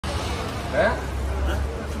ഈ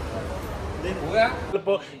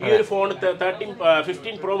ഒരു phone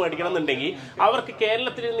 15 Pro മേടിക്കണമെന്നുണ്ടെങ്കിൽ അവർക്ക്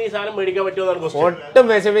കേരളത്തിൽ നിന്ന് ഈ സാധനം മേടിക്കാൻ പറ്റുമോ? ഒട്ടും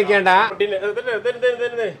വിഷമിക്കേണ്ട.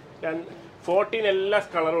 14 എല്ലാ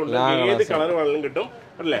കളറും ഉണ്ട്. ഏത് കളർ വേണമെങ്കിലും കിട്ടും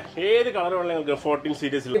അല്ലേ? ഏത് കളർ വേണമെങ്കിലും 14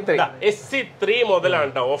 സീരീസിൽ SC3 മുതലാണ്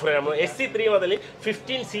കേട്ടോ ഓഫർ. SC3 മുതൽ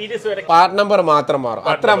 15 സീരീസ് വരെ പാർട്ട് നമ്പർ മാത്രം മാറും.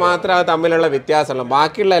 അത്ര മാത്രം തമ്മിലുള്ള വ്യത്യാസമുള്ളൂ.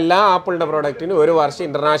 ബാക്കിയുള്ള എല്ലാ ആപ്പിളിന്റെ പ്രോഡക്റ്റിനും 1 വർഷം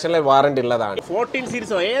ഇന്റർനാഷണൽ വാറന്റി ഉള്ളതാണ്. 14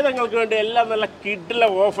 സീരീസോ ഏതെങ്കിലും വേണ്ടി എല്ലാം നല്ല കിഡിലെ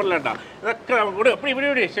ഓഫറിലാട്ടാ.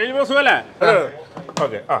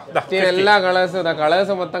 ഇതൊക്കെ എല്ലാ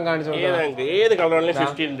കളേഴ്സ് മൊത്തം കാണിച്ചു. ഏത് കളർ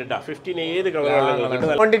വേണമെങ്കിലും 15 ഏത് കളർ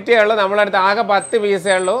വേണമെങ്കിലും ക്വാണ്ടിറ്റിയേ ഉള്ളൂ. നമ്മളടുത്ത് ആകെ 10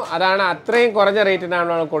 പീസേ ഉള്ളൂ. അതാണ് അത്രയും കുറഞ്ഞ റേറ്റിനാണ്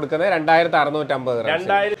കൊടുക്കുന്നത്. 2650.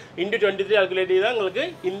 2000 × 23 കാൽക്കുലേറ്റ് ചെയ്താൽ നിങ്ങൾക്ക്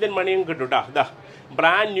ഇന്ത്യൻ മണിയും കിട്ടും കേട്ടോ.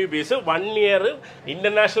 Brand new piece 1 year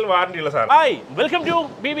international warranty ഉള്ള സാധനം. Hi, welcome to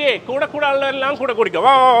BBA. കൂടെ ഉള്ളവരെല്ലാം കൂടെ കുടിക്കാം.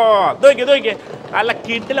 നോക്കിയേ നല്ല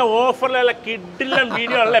കിഡിലെ ഓഫറിൽ നല്ല കിഡിലെ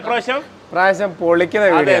വീഡിയോ ആണല്ലേ പ്രാവശ്യം പൊളിക്കുന്ന.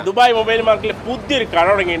 അതെ, ദുബായ് മൊബൈൽ മാർക്കറ്റിൽ പുതിയൊരു കട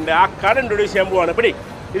തുടങ്ങിയിട്ടുണ്ട്. ആ കട ഇൻട്രൊഡ്യൂസ് ചെയ്യാൻ പോവാണ്. പിടി,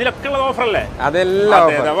 ഇതിലൊക്കെ ഉള്ള ഓഫറല്ലേ? അതെല്ലാം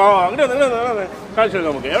കാണിച്ചു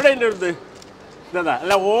നമുക്ക്. എവിടെ ഇതിൻ്റെ അടുത്ത് ഇതാ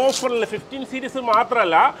അല്ല ഓഫറില്ല. 15 സീരീസ്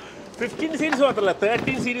മാത്രമല്ല, 13 സീരീസോ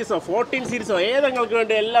 14 സീരീസോ ഏതെങ്കിലും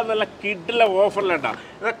വേണ്ടി എല്ലാം നല്ല കിഡിലെ ഓഫറിലാട്ടാ.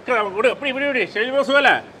 ഇതൊക്കെ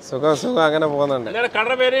സുഖല്ലേ? സുഖം അങ്ങനെ പോകുന്നുണ്ട്.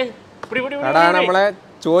 കടയുടെ പേര് നമ്മളെ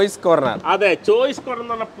ചോയ്സ് കോർണർ. അതെ, ചോയ്സ് കോർണർ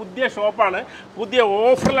എന്ന് പറഞ്ഞ പുതിയ ഷോപ്പാണ്. പുതിയ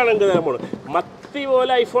ഓഫറിലാണ് നിങ്ങൾക്ക് തരാൻ പോകുന്നത്. മത്തി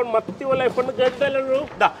പോലെ ഐഫോൺ കേട്ടല്ലോ.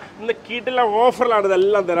 ഇന്ന് കിഡിലെ ഓഫറിലാണ്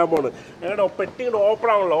ഇതെല്ലാം തരാൻ പോകുന്നത്. ഞങ്ങളുടെ പെട്ടി ഇങ്ങോട്ട് ഓപ്പൺ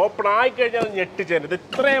ആവണല്ലോ. ഓപ്പൺ ആയിക്കഴിഞ്ഞാൽ ഞെട്ടിച്ചേരുന്നത്.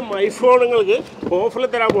 ഇത്രയും ഐഫോൺ നിങ്ങൾക്ക് ഓഫറിൽ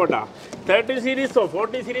തരാൻ പോകട്ടാ. 13 സീരീസോ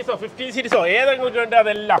 14 സീരീസോ 15 സീരീസോ ഏതെങ്കിലും വേണ്ടി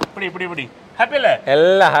അതെല്ലാം പിടി ഹാപ്പി അല്ലേ?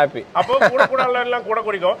 എല്ലാം ഹാപ്പി. അപ്പോൾ കൂടെ ഉള്ളവരെല്ലാം കൂടെ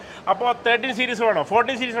കുടിക്കോ. അപ്പോൾ 13 സീരീസ് വേണോ,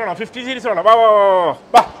 14 സീരീസ് വേണോ, 15 സീരീസ് വേണോ?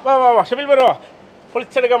 വാ ഷബീൽ വരുമോ?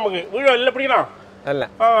 പൊളിച്ചെടുക്കാം നമുക്ക്. വീഴോ എല്ലാം പിടിക്കണോ? അല്ല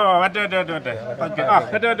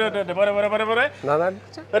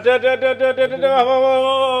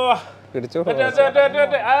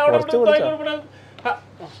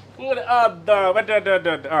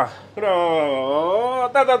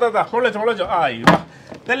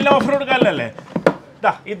ഇതെല്ലാം ഓഫർ കൊടുക്കാനല്ലേ?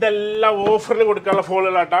 ഇതെല്ലാം ഓഫറിന് കൊടുക്കാനുള്ള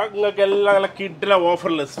ഫോണുകളാട്ടാ. നിങ്ങൾക്ക് എല്ലാം നല്ല കിഡിലെ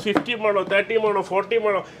ഓഫറിൽ 50 വേണോ, 30 വേണോ, 40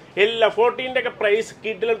 വേണോ എല്ലാം. 14 ഒക്കെ പ്രൈസ്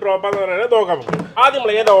കിഡിലും ഡ്രോപ്പ് ആണെന്ന് പറയുന്നത് നോക്കാം നമുക്ക്. ആദ്യം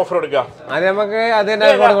നമ്മൾ ഏതാ ഓഫർ കൊടുക്കാം? അത് നമുക്ക്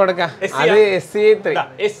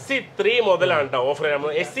SC3 മുതലാണ് കേട്ടോ ഓഫർ.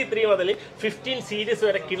 SC3 മുതൽ 15 സീരീസ്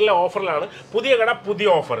വരെ കിഡിലെ ഓഫറിലാണ്. പുതിയ കട, പുതിയ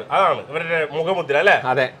ഓഫർ. അതാണ് ഇവരുടെ മുഖമുദ്ര അല്ലേ?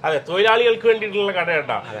 അതെ, തൊഴിലാളികൾക്ക് വേണ്ടിയിട്ടുള്ള കട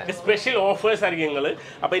കേട്ടോ. സ്പെഷ്യൽ ഓഫേഴ്സ് ആയിരിക്കും നിങ്ങൾ.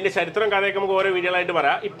 അപ്പൊ ഇതിന്റെ ചരിത്രം കഥയൊക്കെ നമുക്ക് ഓരോ വീഡിയോകളായിട്ട്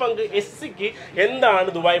പറയാം. ഇപ്പൊ നമുക്ക് SCക്ക് എന്താണ്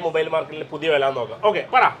ദുബായ് മൊബൈൽ മാർക്കറ്റിൽ പുതിയ വില നോക്കാം. ഓക്കെ,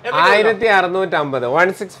 പറ. 1650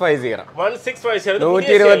 1650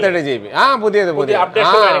 128 GB. പുതിയത്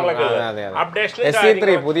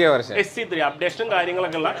അപ്ഡേഷനും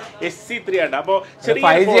കാര്യങ്ങളൊക്കെ ഉള്ള SC3 ആണ്. അപ്പൊ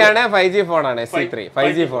 5G ഫോണാണ്. SC3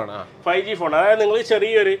 5G phone. അതായത് നിങ്ങൾ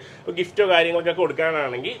ചെറിയൊരു ഗിഫ്റ്റോ കാര്യങ്ങളൊക്കെ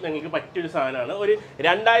കൊടുക്കാനാണെങ്കിൽ നിങ്ങൾക്ക് പറ്റിയൊരു സാധനമാണ്. ഒരു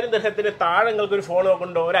 2000 ദിർഹത്തിന് താഴെ നിങ്ങൾക്ക് ഒരു ഫോൺ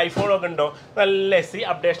നോക്കുന്നുണ്ടോ, ഒരു ഐഫോൺ നോക്കുന്നുണ്ടോ, നല്ല SC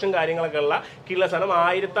അപ്ഡേഷനും കാര്യങ്ങളൊക്കെ ഉള്ള കിള്ള സാധനം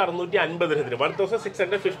 1650 ദിർഹത്തിന്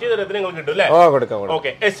 1650 ദിർഹത്തിന് നിങ്ങൾക്ക് കിട്ടും അല്ലേ?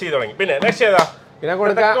 ഓക്കെ, SC തുടങ്ങി. പിന്നെ നെക്സ്റ്റ് ഏതാ?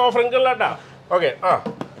 ഓഫർ കേട്ടാ. ഓക്കെ,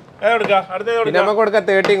 നമുക്ക്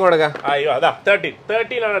 13 കൊടുക്കാം. അയ്യോ, അതാ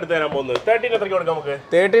 13 ആണ് അടുത്ത് തരാൻ പോകുന്നത്. 13 എത്രയ്ക്ക് കൊടുക്കാം നമുക്ക്?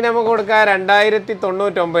 13 നമുക്ക് കൊടുക്കാം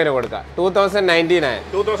 2099 കൊടുക്കാം. 2099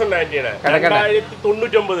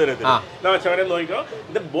 2099 നോക്കിക്കോ.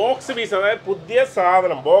 ഇത് ബോക്സ് പീസ്, അതായത് പുതിയ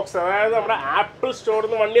സാധനം ബോക്സ്. അതായത് നമ്മുടെ ആപ്പിൾ സ്റ്റോറിൽ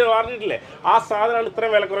നിന്ന് 1 ഇയർ വാറന്റിയില്ലേ, ആ സാധനമാണ്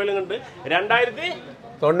ഇത്രയും വിലക്കുറവിലും കണ്ട്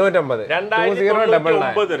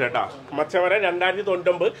 2099 കേട്ടോ. മച്ചവരെ 2099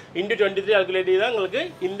 × 23 കാൽക്കുലേറ്റ് ചെയ്താൽ നിങ്ങൾക്ക്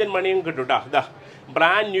ഇന്ത്യൻ മണിയും കിട്ടും കേട്ടോ. ഇതാ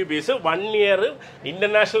brand new piece 1 year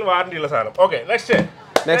international warranty ഉള്ള സാധനം. ഓക്കെ, നെക്സ്റ്റ്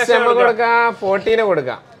നമുക്ക് കൊടുക്കാം 14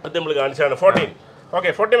 കൊടുക്കാം. അത് നമ്മൾ കാണിച്ചാണ് 14. ഓക്കെ,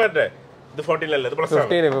 14 മറ്റേ ഇത് 14 അല്ലേ? ഇത് പ്ലസ്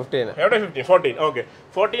 15 എവിടെ 15 14. ഓക്കെ,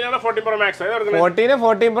 14 ആണ് 14 Pro Max.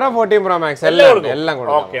 14 Pro Max എല്ലാം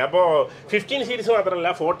ഓക്കെ. അപ്പോൾ 15 സീരീസ് മാത്രമല്ല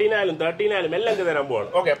 14 ആയാലും 13 ആയാലും എല്ലാം തരാൻ പോവാണ്.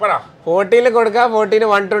 ഓക്കെ, പറ. 14 കൊടുക്കാം. 14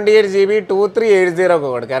 128 GB 2380 ഒക്കെ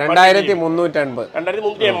കൊടുക്കാം.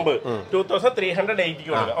 2380 2380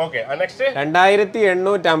 കൊടുക്കാം. ഓക്കെ, നെക്സ്റ്റ്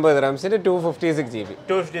 2850 റംസിന് 256 GB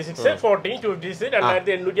 256 14 256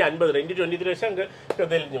 2850 ×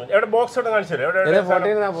 23 എവിടെ ബോക്സ് എവിടെ കാണിച്ചു തരാം.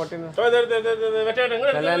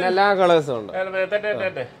 എല്ലാ കളേഴ്സും ഉണ്ട്.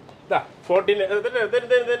 14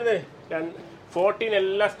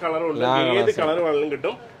 എല്ലാ കളറും ഉണ്ട്. ഏത് കളർ വേണമെങ്കിലും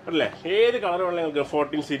കിട്ടും അല്ലേ? ഏത് കളർ വേണമെങ്കിലും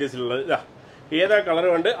 14 സീരീസിലുള്ളത്. ഏതാ കളർ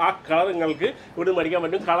വേണ്ട ആ കളർ നിങ്ങൾക്ക് ഇവിടെ മേടിക്കാൻ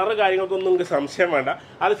പറ്റും. കളർ കാര്യങ്ങൾക്കൊന്നും നിങ്ങൾക്ക് സംശയം വേണ്ട.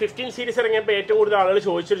 അത് 15 സീരീസ് ഇറങ്ങിയപ്പോൾ ഏറ്റവും കൂടുതൽ ആളുകൾ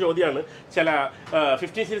ചോദിച്ചൊരു ചോദ്യമാണ്. ചില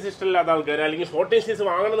 15 സീരീസ് ഇഷ്ടമില്ലാത്ത ആൾക്കാർ അല്ലെങ്കിൽ 14 സീരീസ്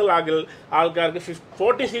വാങ്ങണം എന്നുള്ള ആൾക്കാർക്ക്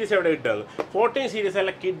 14 സീരീസ് എവിടെ കിട്ടുന്നത്? 14 സീരീസ്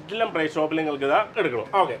അല്ല കിഡിലും പ്രൈസ് ഷോപ്പിൽ നിങ്ങൾക്ക് ഇതാ എടുക്കണം.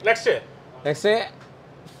 ഓക്കെ, നെക്സ്റ്റ്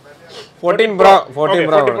 14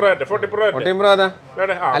 Pro അതാ.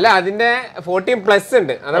 അല്ല, അതിന്റെ 14 പ്ലസ്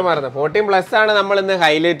ഉണ്ട്. അതാ പറഞ്ഞത് 14 പ്ലസ് ആണ് നമ്മൾ ഇന്ന്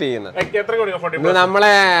ഹൈലൈറ്റ് ചെയ്യുന്നത്.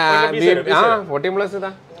 നമ്മളെ 14 പ്ലസ്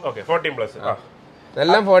ഇതാ.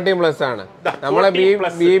 എല്ലാം 14 പ്ലസ് ആണ്. നമ്മളെ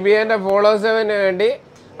BBA ഫോളോവേഴ്സിന് വേണ്ടി,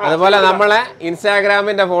 അതുപോലെ നമ്മളെ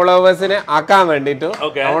ഇൻസ്റ്റാഗ്രാമിന്റെ ഫോളോവേഴ്സിന് ആക്കാൻ വേണ്ടിട്ട്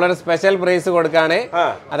നമ്മളൊരു സ്പെഷ്യൽ പ്രൈസ് കൊടുക്കാണ്.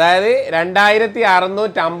 അതായത്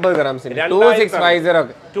 2650 ഗ്രാംസിന്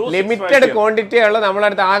 2650 ലിമിറ്റഡ് ക്വാണ്ടിറ്റി ഉള്ളു.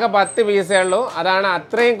 നമ്മളടുത്ത് ആകെ 10 പീസേ ഉള്ളൂ. അതാണ്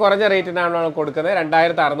അത്രയും കുറഞ്ഞ റേറ്റിനാണ് നമ്മൾ കൊടുക്കുന്നത്.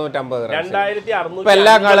 2650 ഗ്രാം.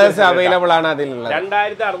 എല്ലാ കളേഴ്സും അവൈലബിൾ ആണ് അതിലുള്ളത്.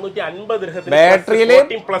 2650 ബാറ്ററിയില്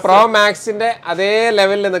പ്രോ മാക്സിന്റെ അതേ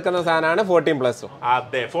ലെവലിൽ നിൽക്കുന്ന സാധനമാണ് 14 പ്ലസ്.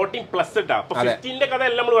 അതെ, 14 പ്ലസ് ഇട്ടാ. 15ന്റെ കഥ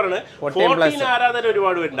എല്ലാം നമ്മൾ പറയുന്നത്. 14 ആരാധന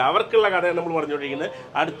ഒരുപാട് വരുന്നുണ്ട്, അവർക്കുള്ള കഥയാണ് നമ്മൾ പറഞ്ഞുകൊണ്ടിരിക്കുന്നത്.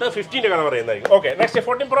 അടുത്ത 15ന്റെ കഥ പറയുന്നതായിരിക്കും. ഓക്കെ, നെക്സ്റ്റ്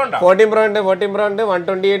 14 Pro ഉണ്ടോ? 14 Pro ഉണ്ട്.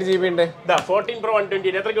 128 GB ഉണ്ട്. 14 Pro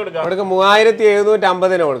 128 എത്രയ്ക്ക് കൊടുക്കാം?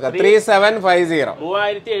 3750 കൊടുക്കാം. 3750.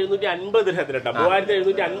 3750 രൂപത്തിലിട്ടാ.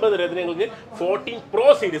 3750 രൂപത്തിന് നിങ്ങൾക്ക് 14 Pro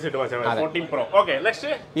സീരീസ് കിട്ടും. 14 Pro. ഓക്കെ, നെക്സ്റ്റ്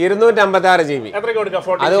 256 GB എത്രയ്ക്ക് കൊടുക്കാം?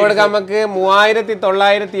 അത് കൊടുക്കാം നമുക്ക്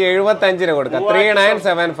 3975 കൊടുക്കാം.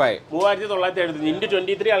 3975. 3975 ഇൻറ്റു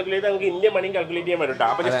 23 കാൽക്കുലേറ്റ് നമുക്ക് ഇന്ത്യൻ മണി കാൽക്കുലേറ്റ് ചെയ്യാൻ പറ്റും.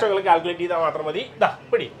 അപ്പൊ ജസ്റ്റ് നിങ്ങൾ കാൽക്കുലേറ്റ് ചെയ്താൽ മാത്രം മതി.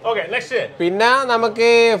 ഓക്കെ, നെക്സ്റ്റ് പിന്നെ നമുക്ക്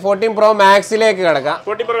 14 Pro മാക്സിലേക്ക് കിടക്കാം.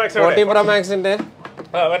 14 Pro Max 14 Pro മാക്സിന്റെ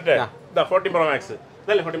 14 Pro Max.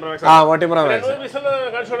 14 Pro Max.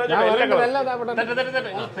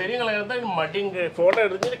 Photo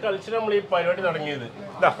എടുത്തിട്ട് കളിച്ച് നമ്മൾ ഈ പരിപാടി തുടങ്ങിയത്.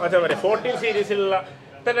 14 സീരീസിലുള്ള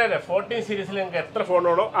 14 സീരീസിൽ നിങ്ങൾക്ക് എത്ര ഫോൺ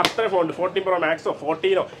വേണോ അത്ര ഫോൺ. 14 Pro Max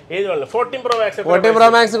 14 ഏത് വേണം? 14 Pro Max 14 Pro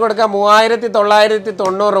Max കൊടുക്കാം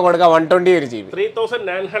 3990 കൊടുക്കാം. 128 GB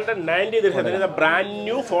 3990 ദിർഹത്തിന് brand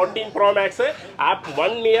new 14 Pro Max app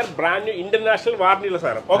 1 year brand new international warranty ഉള്ള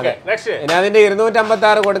സാധനം. ഓക്കെ, നെക്സ്റ്റ് ഇനി അതിന്റെ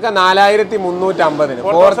 256 കൊടുക്കാം 4350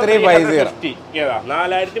 4350. ഏതാ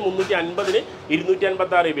 4350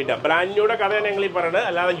 256 GB ബ്രാൻഡ് ന്യൂടെ കഥയാണ് ഞങ്ങൾ ഈ പറയുന്നത്,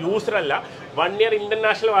 അല്ലാതെ യൂസർ അല്ല. 1 ഇയർ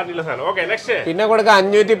ഇന്റർനാഷണൽ വാറന്റി ഉള്ള സാധനം. ഓക്കെ, നെക്സ്റ്റ് പിന്നെ കൊടുക്കാം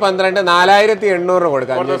 512 4800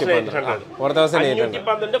 കൊടുക്കാം.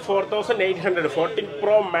 4800 4800 14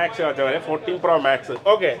 Pro Max 14 Pro Max.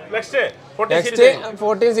 Okay, next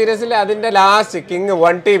 14 സീരീസിൽ അതിന്റെ ലാസ്റ്റ് കിങ്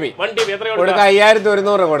 1 TB എത്ര കൊടുക്കാം?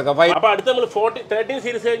 5100 കൊടുക്കാം. അപ്പൊ അടുത്ത നമ്മൾ 13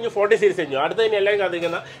 സീരീസ് കഴിഞ്ഞു, 14 സീരീസ് കഴിഞ്ഞു. അടുത്ത തന്നെ എല്ലാവരും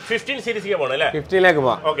കാത്തിരിക്കുന്ന 15 സീരീസിലേക്ക് പോകണം അല്ലേ? 15ലേക്ക്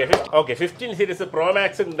പോവാം. ഓക്കെ 15 സീരീസ് Pro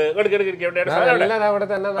Max ഉണ്ട്.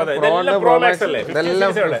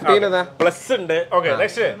 പ്ലസ് ഉണ്ട്. ഓക്കെ,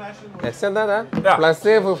 നെക്സ്റ്റ് എന്താ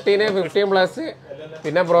പ്ലസ് 15 15 പ്ലസ്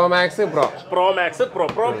പിന്നെ പ്രോ മാക്സ് പ്രോ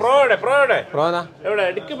എവിടെ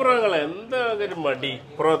എടുക്ക് പ്രോ? നിങ്ങൾ എന്താ ഒരു മടി?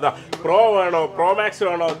 പ്രോ വേണോ പ്രോ മാക്സ്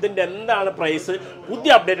വേണോ? ഇതിന്റെ എന്താണ് പ്രൈസ്? പുതിയ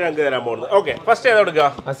അപ്ഡേറ്റ് നമുക്ക് തരാൻ പോകുന്നത്. ഓക്കെ, ഫസ്റ്റ് ഏതാ കൊടുക്കുക?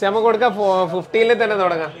 ഫസ്റ്റ് നമുക്ക് കൊടുക്കാം 15 തന്നെ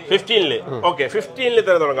തുടങ്ങാം. 15 ഓക്കെ 15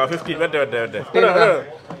 തന്നെ തുടങ്ങാം. 15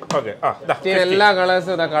 ഓക്കെ, എല്ലാ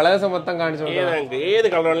കളേഴ്സ് മൊത്തം കാണിച്ചു. ഏത്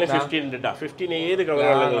കളറാണെങ്കിലും 15 ഉണ്ട്. 15 ഏത്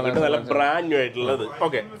കളറാണെങ്കിലും കിട്ടും, നല്ല ബ്രാൻഡ് ന്യൂ ആയിട്ടുള്ളത്.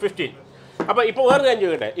 ഓക്കെ 15. അപ്പൊ ഇപ്പൊ വേറെ കാര്യം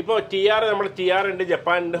ചോദിക്കട്ടെ, ഇപ്പൊ TR നമ്മുടെ TR ഉണ്ട്,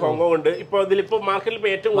 ജപ്പാൻ ഉണ്ട്, ഹോങ്കോങ് ഉണ്ട്. ഇപ്പൊ ഇതിലിപ്പോ മാർക്കറ്റിൽ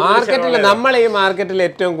ഏറ്റവും നമ്മൾ ഈ മാർക്കറ്റിൽ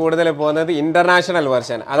ഏറ്റവും കൂടുതൽ പോകുന്നത് ഇന്റർനാഷണൽ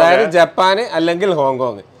വെർഷൻ, അതായത് ജപ്പാന് അല്ലെങ്കിൽ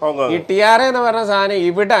ഹോങ്കോങ്. ഈ TR എന്ന് പറഞ്ഞ സാധനം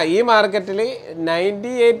ഇവിടെ ഈ മാർക്കറ്റിൽ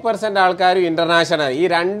 98% ആൾക്കാരും ഇന്റർനാഷണൽ. ഈ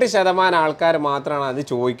 2% ആൾക്കാർ മാത്രമാണ് അത്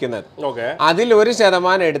ചോദിക്കുന്നത്. അതിൽ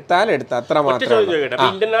 1% എടുത്താൽ അത്ര മാത്രം.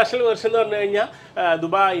 ഇന്റർനാഷണൽ വെർഷൻ എന്ന് പറഞ്ഞു കഴിഞ്ഞാൽ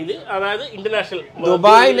ദുബായിൽ, അതായത് ഇന്റർനാഷണൽ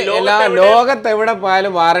ദുബായിൽ എല്ലാ ലോകത്ത് എവിടെ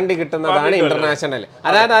പോയാലും വാറണ്ടി കിട്ടുന്നതാണ് ഇന്റർനാഷണൽ.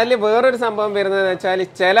 അതായത് അതിൽ വേറൊരു സംഭവം വരുന്നത് വെച്ചാൽ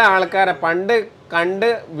ചില ആൾക്കാരെ പണ്ട് കണ്ട്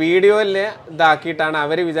വീഡിയോയിൽ ഇതാക്കിയിട്ടാണ്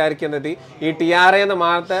അവർ വിചാരിക്കുന്നത് ഈ TR എന്ന്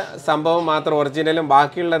സംഭവം മാത്രം ഒറിജിനലും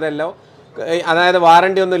ബാക്കിയുള്ളതെല്ലാം അതായത്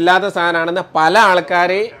വാറണ്ടി ഒന്നും ഇല്ലാത്ത സാധനമാണെന്ന് പല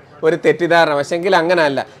ആൾക്കാരെയും ഒരു തെറ്റിദ്ധാരണ. പക്ഷെങ്കിൽ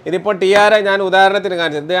അങ്ങനെയല്ല. ഇതിപ്പോൾ TR ഞാൻ ഉദാഹരണത്തിന്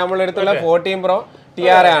കാണിച്ചത്, ഇത് നമ്മളെടുത്തുള്ള 14 Pro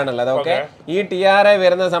TR ആണുള്ളത്. ഓക്കെ, ഈ TR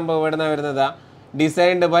വരുന്ന സംഭവം വരുന്നതാ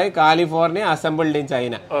designed by California, assembled in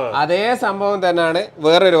China. അതേ സംഭവം തന്നെയാണ്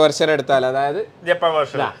വേറൊരു വെർഷൻ എടുത്താൽ, അതായത് ജപ്പാൻ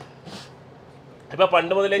വെർഷൻ.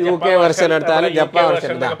 UK വെർഷൻ എടുത്താലും Japan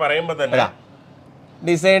version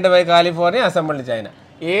designed by California, assembled China.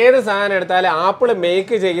 ഏത് സാധനം എടുത്താലും ആപ്പിൾ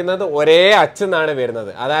മേക്ക് ചെയ്യുന്നത് ഒരേ അച്ചെന്നാണ്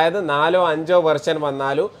വരുന്നത്. അതായത് 4 or 5 വെർഷൻ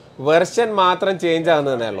വന്നാലും വെർഷൻ മാത്രം ചേഞ്ച്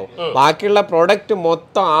ആകുന്നതേ ഉള്ളൂ. ബാക്കിയുള്ള പ്രൊഡക്റ്റ്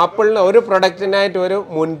മൊത്തം ആപ്പിളിന് ഒരു പ്രൊഡക്റ്റിനായിട്ട് ഒരു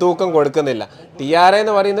മുൻതൂക്കം കൊടുക്കുന്നില്ല. TR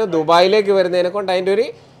എന്ന് പറയുന്നത് ദുബായിലേക്ക് വരുന്നതിനെ കൊണ്ട് അതിൻ്റെ ഒരു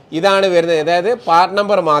ഇതാണ് വരുന്നത്. അതായത് പാർട്ട്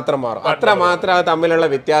നമ്പർ മാത്രം മാറും, അത്ര മാത്രം അത് തമ്മിലുള്ള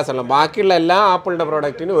വ്യത്യാസമുള്ളൂ. ബാക്കിയുള്ള എല്ലാ ആപ്പിളിന്റെ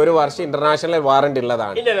പ്രോഡക്റ്റിനും 1 വർഷം ഇന്റർനാഷണൽ വാറണ്ടി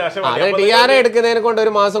ഉള്ളതാണ്. അത് TRA എടുക്കുന്നതിനെ കൊണ്ട്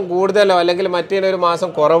 1 മാസം കൂടുതലോ അല്ലെങ്കിൽ മറ്റേ 1 മാസം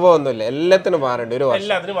കുറവോ ഒന്നുമില്ല, എല്ലാത്തിനും വാറണ്ടി 1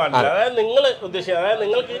 വർഷം. അതായത് നിങ്ങൾ ഉദ്ദേശിച്ചത്, അതായത്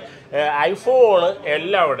നിങ്ങൾക്ക് ഐഫോൺ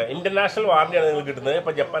എല്ലാവിടെ ഇന്റർനാഷണൽ വാറണ്ടിയാണ് നിങ്ങൾക്ക് കിട്ടുന്നത്.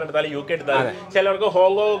 ഇപ്പൊ ജപ്പാൻ എടുത്താലും UK എടുത്താലും ചിലർക്ക്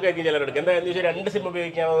ഹോങ്കോങ് ഒക്കെ ആയിരിക്കും ചിലർ എടുക്കും. എന്താണെന്ന് വെച്ചാൽ 2 സിം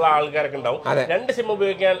ഉപയോഗിക്കാനുള്ള ആൾക്കാരൊക്കെ ഉണ്ടാവും. 2 സിം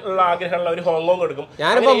ഉപയോഗിക്കാനുള്ള ആഗ്രഹമുള്ള ഒരു ഹോങ്കോങ് എടുക്കും.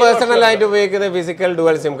 ഞാനിപ്പോ പേഴ്സണൽ ആയിട്ട് ഉപയോഗിക്കുന്നത് ഫിസിക്കൽ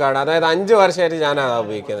ഡുവൽ സിം കാർഡ്. അതായത് 5 വർഷമായിട്ട് ഞാൻ അതാ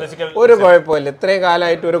ഉപയോഗിക്കുന്നത്. ഒരു കുഴപ്പമില്ല, ഇത്രയും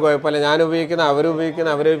കാലമായിട്ട് ഒരു കുഴപ്പമില്ല. ഞാൻ ഉപയോഗിക്കുന്ന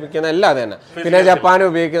അവരുപയോഗിക്കുന്ന എല്ലാം തന്നെ. പിന്നെ ജപ്പാൻ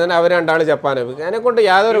ഉപയോഗിക്കുന്ന അവർ രണ്ടാളും ജപ്പാൻ ഉപയോഗിക്കുന്നത്. അതിനെ കൊണ്ട്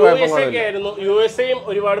യാതൊരു കുഴപ്പങ്ങളും. USA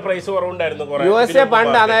ഒരുപാട് പ്രൈസ് കുറവുണ്ടായിരുന്നു. USA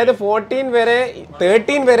പണ്ട് അതായത് 13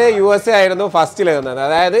 വരെ USA ആയിരുന്നു ഫസ്റ്റിൽ വരുന്നത്.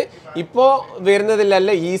 അതായത് ഇപ്പോ വരുന്നതിലല്ല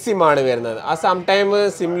ഈ സിമാണ് വരുന്നത്. ആ സംടൈം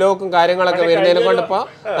സിം ലോക്കും കാര്യങ്ങളൊക്കെ വരുന്നതിനെ കൊണ്ട് ഇപ്പോൾ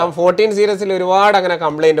 14 സീരീസിൽ ഒരുപാട് അങ്ങനെ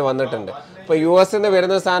കംപ്ലൈന്റ് വന്നിട്ടുണ്ട്. ഇപ്പോൾ US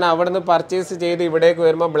വരുന്ന സാധനം അവിടെ നിന്ന് പർച്ചേസ് ചെയ്ത് ഇവിടേക്ക്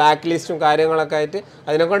വരുമ്പോൾ ബ്ലാക്ക് ലിസ്റ്റും കാര്യങ്ങളൊക്കെ ആയിട്ട്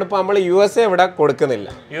അതിനെക്കൊണ്ട് ഇപ്പോൾ നമ്മൾ USA ഇവിടെ കൊടുക്കുന്നില്ല.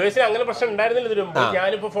 USA അങ്ങനെ പ്രശ്നം ഉണ്ടായിരുന്നില്ല.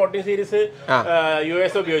 ഞാനിപ്പോ 14 സീരീസ്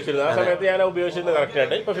US ഉപയോഗിച്ചിരുന്നു. ആ സമയത്ത് ഞാൻ ഉപയോഗിച്ചിരുന്നത് കറക്റ്റ്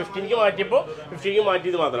ആയിട്ട്. ഇപ്പൊ 15ക്ക് മാറ്റിയപ്പോൾ 15ക്ക്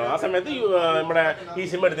മാറ്റിയത് മാത്രം. ആ സമയത്ത് നമ്മുടെ ഈ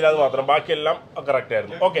സിം എടുത്തില്ല, അത് മാത്രം, ബാക്കിയെല്ലാം കറക്റ്റ്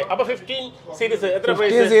ആയിരുന്നു. ഓക്കെ, അപ്പൊ 15 സീരീസ് എത്ര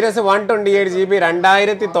പ്രൈസ്? 15 സീരീസ് 128 GB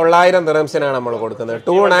 2900 ദിർഹംസിനാണ് നമ്മൾ കൊടുക്കുന്നത്.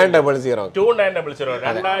 2900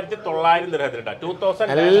 2900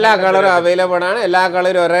 ദിർഹത്തിന് എല്ലാ കളറും അവൈലബിൾ ആണ്. എല്ലാ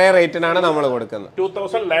കളറും ഒരേ റേറ്റിനാണ് നമ്മൾ കൊടുക്കുന്നത്.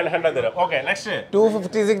 2900 ദിർഹം. ഓക്കെ, നെക്സ്റ്റ്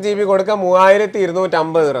 256 GB കൊടുക്കുക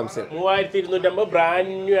 3250 ദിർഹംസ്. 3250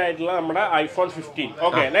 ബ്രാൻഡ് ന്യൂ ആയിട്ടുള്ള നമ്മുടെ ഐഫോൺ 15.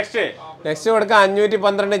 ഓക്കെ, നെക്സ്റ്റ് കൊടുക്കുക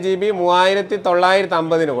 512 GB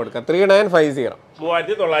 3950 കൊടുക്കുക 3950.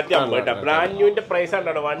 3950 ബ്രാൻഡ് ന്യൂന്റെ പ്രൈസ് ആണ്.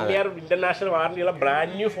 1 ഇയർ ഇന്റർനാഷണൽ വാറന്റിയുള്ള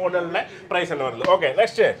ബ്രാൻഡ് ന്യൂ ഫോണുകളുടെ പ്രൈസ് ആണ് വരുന്നത്. ഓക്കെ,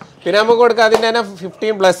 നെക്സ്റ്റ് പിന്നെ നമുക്ക് കൊടുക്കാം അതിന്റെ തന്നെ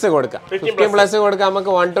 15 പ്ലസ് കൊടുക്കാം. 15 പ്ലസ് കൊടുക്കാം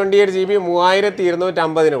നമുക്ക് 128 GB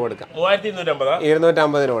 3250 കൊടുക്കാം.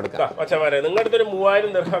 250 കൊടുക്കാം. നിങ്ങളുടെ അടുത്തൊരു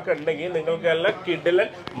 3000 ദിർഹം ഒക്കെ ഉണ്ടെങ്കിൽ നിങ്ങൾക്ക് എല്ലാം കിഡിലൻ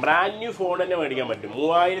ബ്രാൻഡ് ന്യൂ ഫോൺ തന്നെ മേടിക്കാൻ പറ്റും.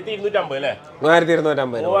 3250 അല്ലേ?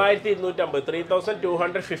 3250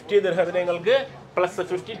 3250 ദിർഹത്തിന് നിങ്ങൾക്ക് പ്ലസ്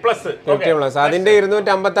 15 പ്ലസ് അതിന്റെ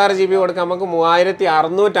 256 GB കൊടുക്കാം നമുക്ക്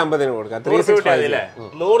 3650 കൊടുക്കാം.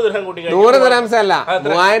 100 ദിർഹം കൂട്ടി 100 ദിർഹംസ് അല്ല,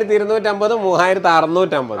 3250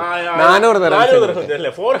 3650 400 ദിർഹം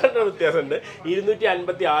 400 വ്യത്യാസമുണ്ട്.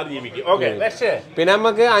 256 GB. ഓക്കെ, നെക്സ്റ്റ് പിന്നെ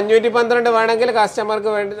നമുക്ക് 512 വേണമെങ്കിൽ കസ്റ്റമർക്ക്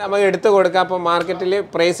വേണ്ടി നമുക്ക് എടുത്തു കൊടുക്കാം. അപ്പൊ മാർക്കറ്റിൽ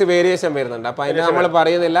പ്രൈസ് വേരിയേഷൻ വരുന്നുണ്ട്. അപ്പൊ അതിന് നമ്മൾ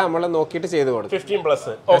പറയുന്നില്ല, നമ്മൾ നോക്കിയിട്ട് ചെയ്ത് കൊടുക്കും. 15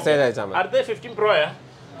 പ്ലസ് മെസ്സേജ് അയച്ചാൽ മതി. അടുത്ത 15 പ്രോ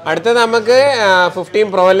അടുത്തത് നമുക്ക് 15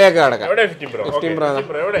 പ്രോയിലേക്ക് കടക്കാം. 15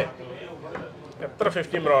 പ്രോ എവിടെ? എത്ര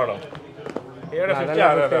 15 പ്രോ ആണോ?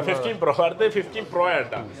 15 പ്രോ. അടുത്ത 15 പ്രോ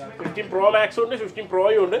ആട്ടാ. 15 പ്രോ മാക്സ് ഉണ്ട്, 15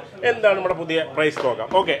 പ്രോയും ഉണ്ട്. എന്താണ് നമ്മുടെ പുതിയ പ്രൈസ് നോക്കാം.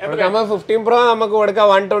 ഓക്കെ, 15 പ്രോ നമുക്ക് കൊടുക്കാം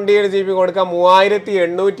 128 GB കൊടുക്കാം 3880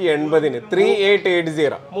 3880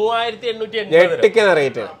 3880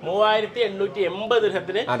 റേറ്റ് 3880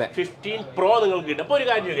 ദിർഹത്തിന് 15 പ്രോ നിങ്ങൾക്ക് കിട്ടും. അപ്പൊ ഒരു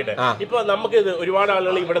കാര്യം ചോദിക്കട്ടെ, ഇപ്പൊ നമുക്ക് ഇത് ഒരുപാട്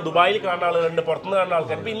ആളുകൾ ഇവിടെ ദുബായിൽ കാണുന്ന ആളുകളുണ്ട്, പുറത്തുനിന്ന് കാണുന്ന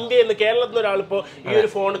ആൾക്കാർ. ഇപ്പൊ ഇന്ത്യയിൽ നിന്ന് കേരളത്തിൽ നിന്ന് ഒരാളിപ്പോ ഈ ഒരു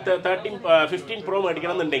ഫോൺ 15 പ്രോ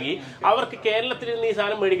മേടിക്കണം എന്നുണ്ടെങ്കിൽ അവർക്ക് കേരളത്തിൽ നിന്ന് ഈ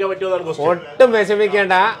സാധനം മേടിക്കാൻ പറ്റുമെന്നാണ് ക്വസ്റ്റ്യൻ. ഒട്ടും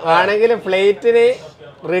വിഷമിക്കേണ്ട. വേണമെങ്കിൽ ഫ്ലൈറ്റിന്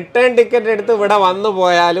റിട്ടേൺ ടിക്കറ്റ് എടുത്ത് ഇവിടെ വന്നു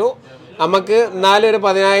പോയാലും നമുക്ക് എന്നാലും ഒരു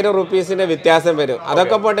 10,000 റുപ്പീസിന്റെ വ്യത്യാസം വരും.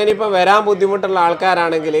 അതൊക്കെ പോട്ടെ, ഇനിയിപ്പോൾ വരാൻ ബുദ്ധിമുട്ടുള്ള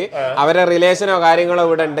ആൾക്കാരാണെങ്കിൽ അവരുടെ റിലേഷനോ കാര്യങ്ങളോ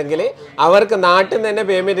ഇവിടെ ഉണ്ടെങ്കിൽ അവർക്ക് നാട്ടിൽ നിന്ന് തന്നെ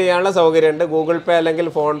പേയ്മെന്റ് ചെയ്യാനുള്ള സൗകര്യമുണ്ട്. ഗൂഗിൾ പേ അല്ലെങ്കിൽ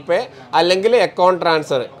ഫോൺ പേ അല്ലെങ്കിൽ അക്കൗണ്ട്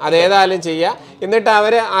ട്രാൻസ്ഫർ അതേതായാലും ചെയ്യാം. എന്നിട്ട്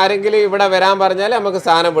അവർ ആരെങ്കിലും ഇവിടെ വരാൻ പറഞ്ഞാൽ നമുക്ക്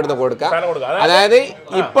സാധനം ഇവിടുന്ന് കൊടുക്കാം. അതായത്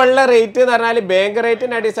ഇപ്പോൾ ഉള്ള റേറ്റ് എന്ന് പറഞ്ഞാൽ ബാങ്ക്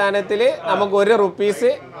റേറ്റിന്റെ അടിസ്ഥാനത്തിൽ നമുക്ക് 1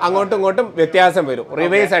 റുപ്പീസ് അങ്ങോട്ടും ഇങ്ങോട്ടും വ്യത്യാസം വരും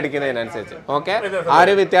റിവേഴ്സ് അടിക്കുന്നതിനനുസരിച്ച്. ഓക്കെ, ആ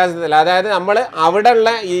ഒരു വ്യത്യാസത്തിൽ അതായത് നമ്മൾ അവിടെ ഉള്ള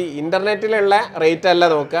ഈ ഇന്റർനെറ്റിലുള്ള റേറ്റ് അല്ല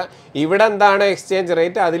നോക്കുക, ഇവിടെ എന്താണ് എക്സ്ചേഞ്ച്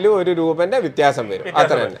റേറ്റ് അതിൽ 1 രൂപന്റെ വ്യത്യാസം വരും.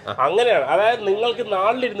 അത്ര തന്നെ. അങ്ങനെയാണ്. അതായത് നിങ്ങൾക്ക്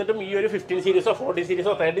നാളിലിരുന്നിട്ടും ഈ ഒരു 15 സീരീസോ 14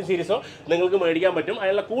 സീരീസോ 13 സീരീസോ നിങ്ങൾക്ക് മേടിക്കാൻ പറ്റും.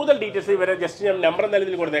 അതിനുള്ള കൂടുതൽ ഡീറ്റെയിൽസ് ഇവരെ ജസ്റ്റ് ഞാൻ നമ്പർ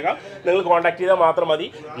എന്തായാലും കൊടുത്തേക്കാം. നിങ്ങൾ കോൺടാക്ട് ചെയ്താൽ മാത്രം മതി.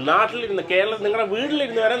 നാട്ടിലിരുന്ന് കേരളത്തിൽ നിങ്ങളുടെ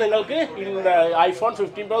വീട്ടിലിരുന്ന് വരെ നിങ്ങൾക്ക് ഐഫോൺ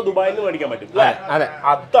 15 പ്രോ ദുബായിൽ നിന്ന് മേടിക്കാൻ പറ്റും. അതെ,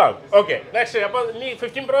 അതാണ്. Okay, next. അപ്പൊ ഇനി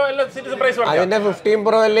 15 പ്രോ എല്ലാ സീരീസ് പ്രൈസ് അതിന്റെ 15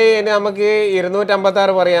 പ്രോ അല്ലേ നമുക്ക്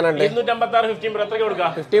 256 പറയാനുണ്ട്. 256 15 പ്രോ എത്രയ്ക്ക് കൊടുക്കാം?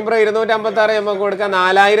 15 പ്രോ 256 നമുക്ക് കൊടുക്കാം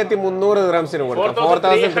 4300 ദിർഹംസിന് കൊടുക്കാം.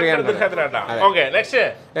 4300. ഓക്കെ,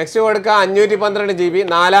 നെക്സ്റ്റ് കൊടുക്കാം 512 GB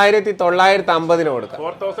 4950 കൊടുക്കാം.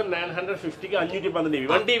 4950 512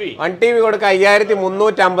 GB. 1 TB കൊടുക്കാം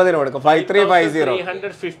 5350 കൊടുക്കാം. 5350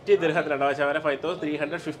 350 ദിർഹത്തിനാണ്.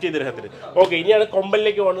 5350 ദിർഹത്തിന്. ഓക്കെ, ഇനിയാണ്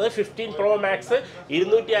കൊമ്പലിലേക്ക് പോകുന്നത്. 15 പ്രോ മാക്സ്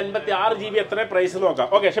 256 GB എത്ര പ്രൈസ് നോക്കാം.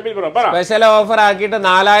 ഓക്കെ, ഷബീൽ ബ്രോ പറ. സ്പെഷ്യൽ ഓഫർ ആക്കിയിട്ട്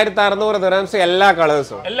 4600 ദിർഹംസ് എല്ലാ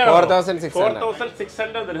കളേഴ്സും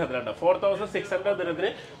 4600 ദിർഹത്തിനാണ്. വേണ്ട 4600 ദിർഹത്തിന്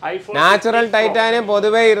ഐഫോൺ നാച്ചുറൽ ടൈറ്റാനിയം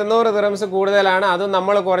പൊതുവെ 200 ദിർഹംസ് കൂടുതലാണ്. അതും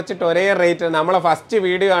നമ്മൾ കുറച്ചിട്ട് ഒരേ റേറ്റ്. നമ്മളെ ഫസ്റ്റ്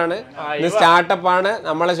വീഡിയോ ആണ്, ഇത് സ്റ്റാർട്ടപ്പ് ആണ്,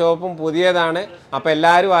 നമ്മളെ ഷോപ്പും പുതിയതാണ്. അപ്പൊ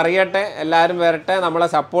എല്ലാവരും അറിയട്ടെ, എല്ലാവരും വരട്ടെ, നമ്മളെ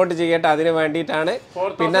സപ്പോർട്ട് ചെയ്യട്ടെ, അതിന് വേണ്ടിയിട്ടാണ്.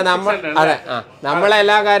 പിന്നെ നമ്മൾ അതെ നമ്മളെ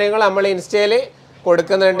എല്ലാ കാര്യങ്ങളും നമ്മൾ ഇൻസ്റ്റയിൽ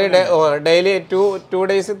കൊടുക്കുന്നുണ്ട്. ഡെയിലി 2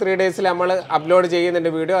 days 3 days നമ്മൾ അപ്ലോഡ് ചെയ്യുന്നുണ്ട്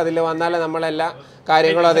വീഡിയോ. അതിൽ വന്നാൽ നമ്മളെല്ലാ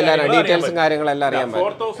കാര്യങ്ങളും അതിലാണ്, ഡീറ്റെയിൽസും കാര്യങ്ങളെല്ലാം അറിയാൻ പറ്റും.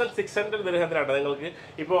 4600 ദിർഹത്തിനാണ് നിങ്ങൾക്ക്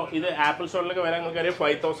ഇപ്പോൾ ഇത് ആപ്പിൾ സ്റ്റോറിലൊക്കെ വരാൻ നിങ്ങൾക്ക് അറിയാം.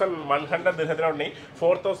 5100 ദിർഹത്തിനുണ്ടെങ്കിൽ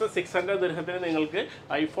 4600 ദിർഹത്തിന് നിങ്ങൾക്ക്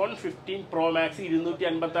iPhone 15 Pro Max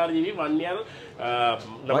 256 GB 1 year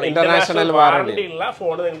international warranty ഉള്ള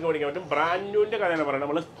ഫോൺ നിങ്ങൾക്ക് മേടിക്കാൻ പറ്റും. ബ്രാൻഡ് ന്യൂന്റെ കഥയാണ്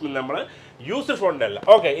പറയുന്നത്, നമ്മൾ യൂസ്ഡ് ഫോണിന്റെ അല്ല.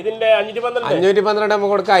 ഓക്കെ, ഇതിന്റെ 512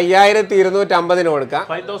 നമുക്ക് കൊടുക്കാം. 5250 കൊടുക്കാം.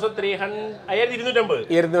 5250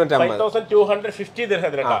 5250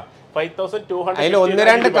 ദിർഹത്തിനാ. 5200 അതിൽ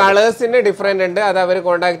 1-2 കളേഴ്സിന്റെ ഡിഫറെന്റ് ഉണ്ട്. അത് അവർ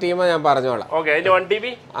കോൺടാക്ട് ചെയ്യുമ്പോൾ ഞാൻ പറഞ്ഞോളാം. ഓക്കെ, അതിന്റെ 1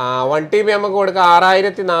 TB നമുക്ക് കൊടുക്കാം.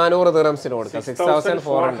 6400 ദിർഹംസിന് കൊടുക്കാം.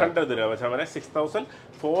 6400 ദിർഹം.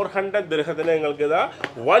 6400 ദിർഹത്തിന് നിങ്ങൾക്ക് ഇതാ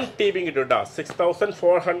 1 TB കിട്ടും കേട്ടോ.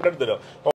 6400 ദിർഹം.